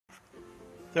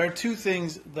There are two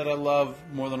things that I love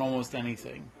more than almost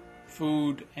anything: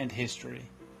 food and history.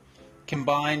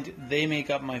 Combined, they make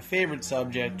up my favorite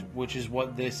subject, which is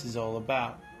what this is all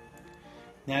about.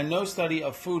 Now, no study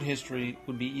of food history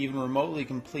would be even remotely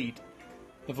complete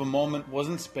if a moment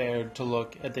wasn't spared to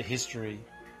look at the history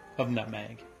of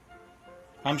nutmeg.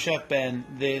 I'm Chef Ben,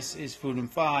 this is Food in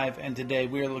 5, and today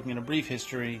we are looking at a brief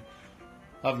history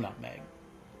of nutmeg.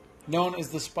 Known as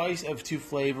the spice of two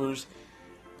flavors,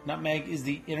 nutmeg is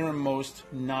the innermost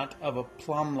nut of a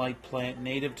plum-like plant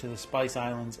native to the Spice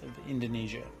Islands of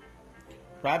Indonesia.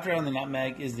 Wrapped around the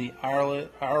nutmeg is the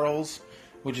arils,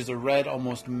 which is a red,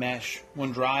 almost mesh.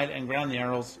 When dried and ground, the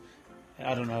arils,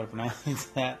 I don't know how to pronounce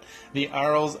that, the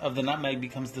arils of the nutmeg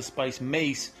becomes the spice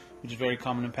mace, which is very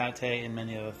common in pate and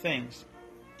many other things.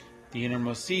 The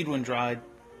innermost seed, when dried,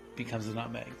 becomes the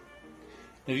nutmeg.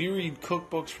 If you read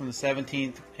cookbooks from the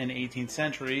 17th and 18th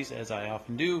centuries, as I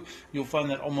often do, you'll find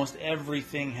that almost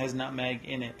everything has nutmeg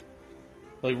in it.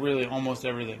 Like really almost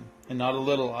everything, and not a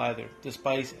little either. The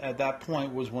spice at that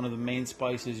point was one of the main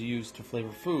spices used to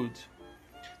flavor foods.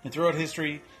 And throughout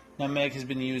history, nutmeg has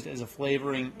been used as a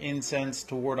flavoring incense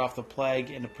to ward off the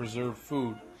plague and to preserve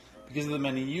food. Because of the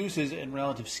many uses and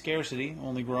relative scarcity,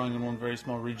 only growing in one very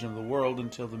small region of the world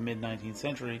until the mid-19th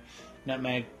century,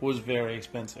 nutmeg was very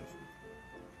expensive.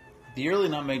 The early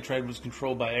nutmeg trade was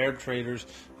controlled by Arab traders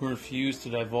who refused to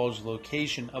divulge the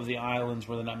location of the islands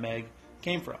where the nutmeg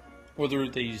came from, or the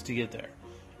route they used to get there.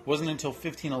 It wasn't until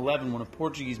 1511 when a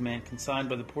Portuguese man consigned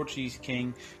by the Portuguese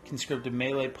king conscripted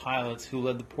Malay pilots who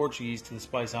led the Portuguese to the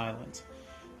Spice Islands.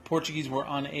 The Portuguese were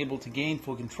unable to gain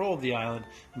full control of the island,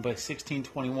 and by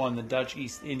 1621 the Dutch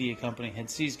East India Company had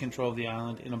seized control of the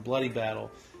island in a bloody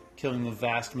battle, killing the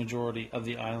vast majority of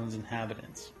the island's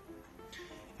inhabitants.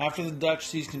 After the Dutch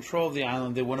seized control of the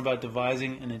island, they went about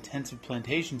devising an intensive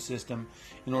plantation system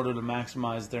in order to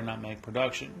maximize their nutmeg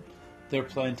production. Their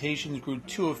plantations grew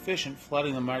too efficient,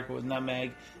 flooding the market with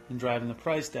nutmeg and driving the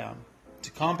price down.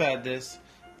 To combat this,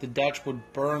 the Dutch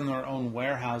would burn their own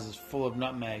warehouses full of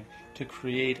nutmeg to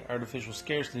create artificial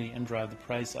scarcity and drive the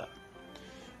price up.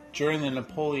 During the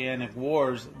Napoleonic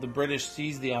Wars, the British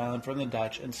seized the island from the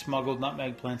Dutch and smuggled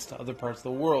nutmeg plants to other parts of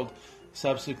the world,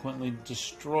 subsequently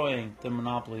destroying the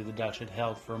monopoly the Dutch had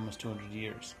held for almost 200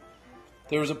 years.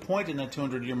 There was a point in that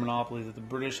 200-year monopoly that the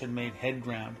British had made head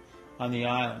ground on the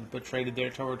island, but traded their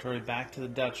territory back to the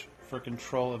Dutch for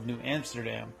control of New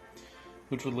Amsterdam,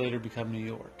 which would later become New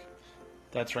York.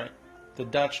 That's right. The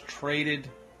Dutch traded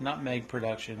nutmeg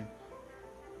production,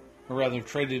 or rather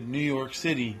traded New York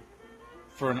City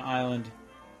for an island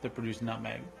that produced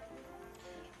nutmeg.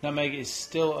 Nutmeg is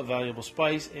still a valuable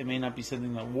spice. It may not be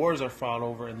something that wars are fought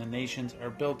over and the nations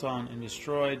are built on and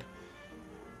destroyed,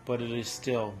 but it is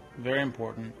still very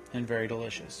important and very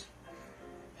delicious.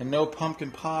 And no pumpkin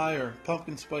pie or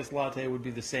pumpkin spice latte would be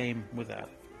the same without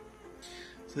it.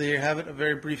 So there you have it, a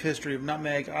very brief history of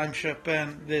nutmeg. I'm Chef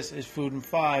Ben. This is Food in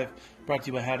 5, brought to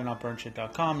you by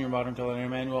HowToNotBurnShit.com, your modern culinary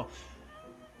manual.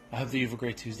 I hope that you have a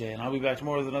great Tuesday, and I'll be back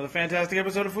tomorrow with another fantastic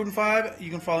episode of Food in 5. You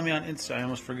can follow me on Insta. I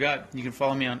almost forgot. You can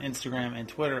follow me on Instagram and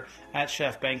Twitter at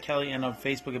Chef Ben Kelly, and on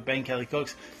Facebook at Ben Kelly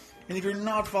Cooks. And if you're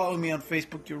not following me on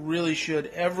Facebook, you really should.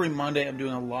 Every Monday I'm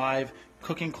doing a live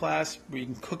cooking class where you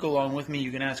can cook along with me.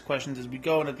 You can ask questions as we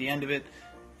go, and at the end of it,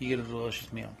 you get a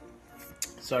delicious meal.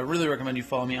 So I really recommend you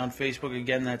follow me on Facebook.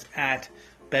 Again, that's at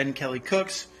Ben Kelly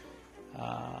Cooks.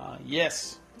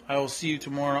 Yes, I will see you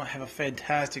tomorrow. Have a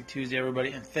fantastic Tuesday,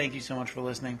 everybody, and thank you so much for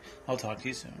listening. I'll talk to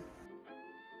you soon.